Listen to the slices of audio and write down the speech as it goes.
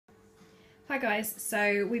Hi guys,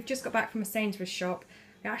 so we've just got back from a Sainsbury's shop.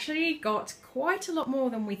 We actually got quite a lot more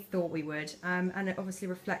than we thought we would, and it obviously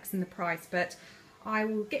reflects in the price, but I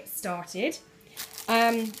will get started.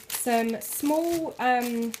 Some small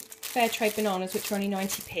fair trade bananas, which are only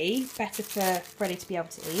 90p, better for Freddie to be able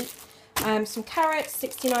to eat. Some carrots,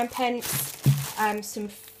 69 pence. Some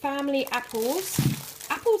family apples.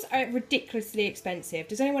 Apples are ridiculously expensive.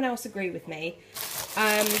 Does anyone else agree with me?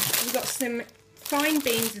 We've got some fine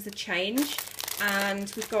beans as a change,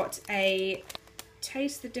 and we've got a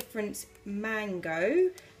taste the difference mango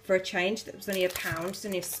for a change. That was only £1. It's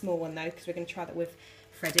only a small one though, because we're going to try that with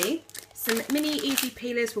Freddie. Some mini easy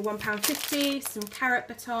peelers for £1.50. Some carrot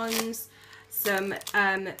batons. Some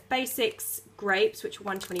basics grapes, which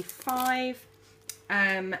were £1.25.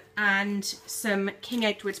 And some King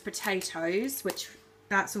Edward's potatoes, which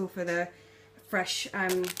that's all for the fresh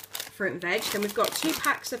fruit and veg. Then we've got 2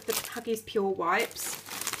 packs of the Huggies Pure Wipes.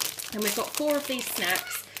 And we've got 4 of these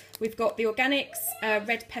snacks. We've got the Organics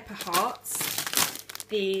red pepper hearts,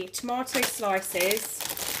 the tomato slices,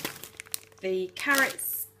 the carrot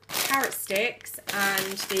sticks,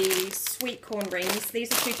 and the sweet corn rings.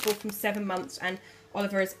 These are suitable from 7 months, and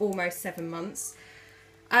Oliver is almost 7 months.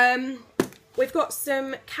 We've got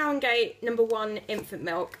some Cow and Gate #1 infant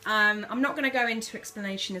milk. I'm not going to go into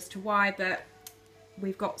explanation as to why, but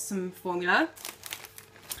we've got some formula,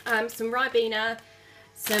 some Ribena,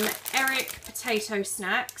 some Eric potato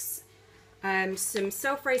snacks, some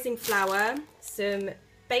self-raising flour, some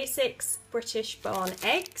basics British barn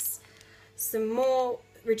eggs, some more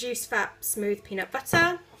reduced fat smooth peanut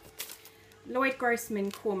butter, Lloyd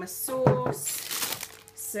Grossman korma sauce,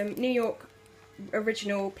 some New York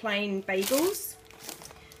original plain bagels,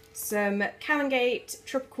 some Cow and Gate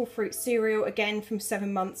tropical fruit cereal, again from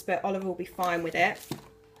 7 months, but Oliver will be fine with it.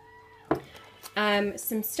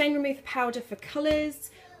 Some stain remover powder for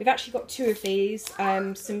colours. We've actually got 2 of these.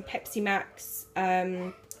 Some Pepsi Max,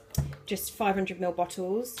 just 500ml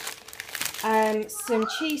bottles. Some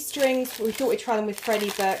cheese strings. We thought we'd try them with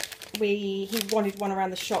Freddie, but he wanted one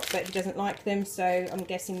around the shop, but he doesn't like them, so I'm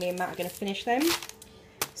guessing me and Matt are going to finish them.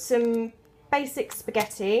 Some basic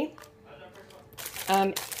spaghetti.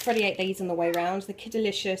 Freddie ate these on the way round. The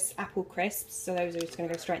Kiddelicious apple crisps, so those are just going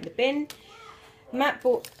to go straight in the bin. Matt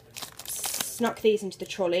snuck these into the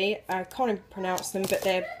trolley. I can't even pronounce them, but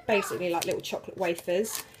they're basically like little chocolate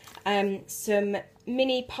wafers. Some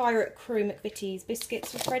mini Pirate Crew McVitie's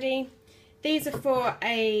biscuits for Freddie. These are for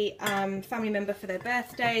a family member for their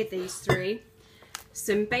birthday, these 3.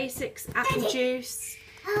 Some basics apple juice.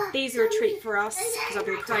 These are a treat for us because I've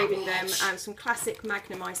been craving them. Some classic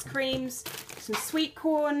Magnum ice creams, some sweet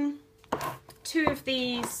corn, 2 of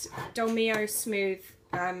these Dolmio smooth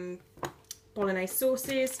bolognese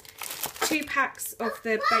sauces, 2 packs of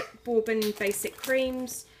the Bourbon basic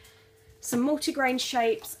creams, some multigrain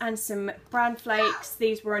shapes, and some bran flakes.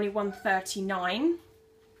 These were only $1.39.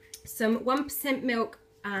 Some 1% milk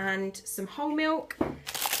and some whole milk.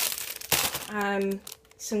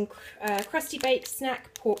 Some crusty baked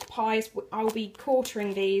snack pork pies. I'll be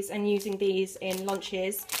quartering these and using these in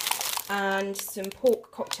lunches. And some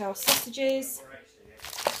pork cocktail sausages.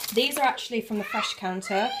 These are actually from the fresh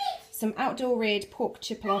counter. Some outdoor reared pork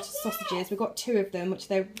chipolata sausages. We've got 2 of them, which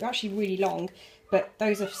they're actually really long, but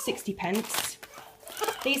those are 60 pence.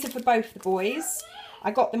 These are for both the boys. I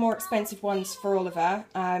got the more expensive ones for Oliver.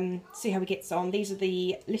 See how he gets on. These are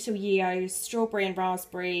the Little Yeo's strawberry and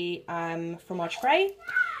raspberry fromage frais.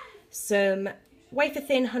 Some wafer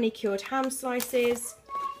thin honey cured ham slices.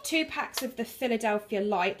 2 packs of the Philadelphia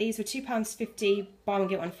Light. These were £2.50, buy one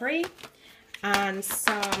get one free. And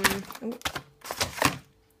some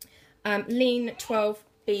lean 12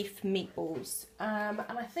 beef meatballs. And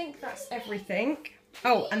I think that's everything.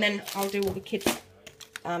 Oh, and then I'll do all the kids'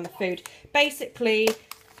 food. Basically,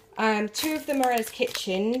 2 of them are Ella's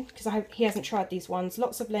Kitchen, because he hasn't tried these ones.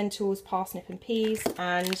 Lots of lentils, parsnip and peas,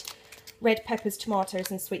 and red peppers,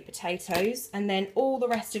 tomatoes and sweet potatoes. And then all the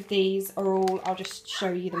rest of these are all, I'll just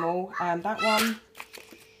show you them all. That one,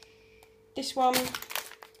 this one,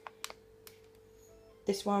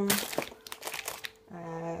 this one,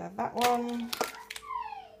 that one,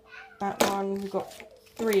 that one. We've got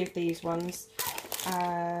 3 of these ones.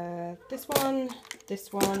 This one,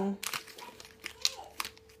 this one,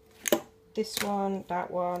 this one,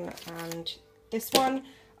 that one, and this one.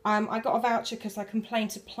 I got a voucher because I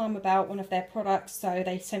complained to Plum about one of their products, so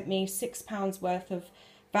they sent me £6 worth of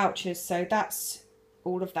vouchers, so that's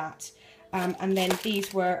all of that. And then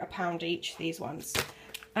these were £1 each, these ones.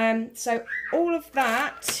 So all of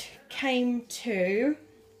that came to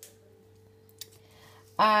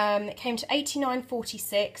It came to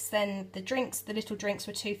 89.46. Then the drinks, the little drinks,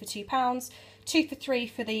 were 2 for £2, 2 for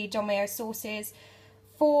 £3 for the Domino sauces,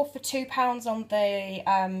 4 for £2 on the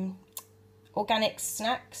organic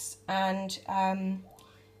snacks, and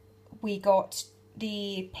we got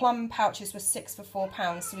the plum pouches were 6 for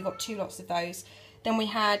 £4, so we got 2 lots of those. Then we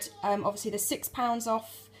had obviously the £6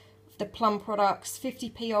 off the plum products,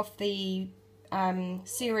 50p off the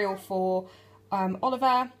cereal for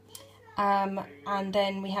Oliver, and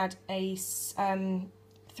then we had a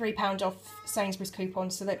 £3 off Sainsbury's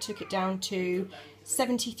coupon, so that took it down to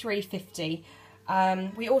 73.50.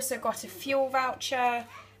 We also got a fuel voucher,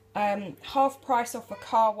 half price off a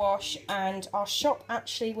car wash, and our shop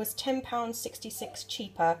actually was £10.66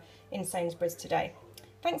 cheaper in Sainsbury's today.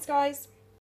 Thanks guys.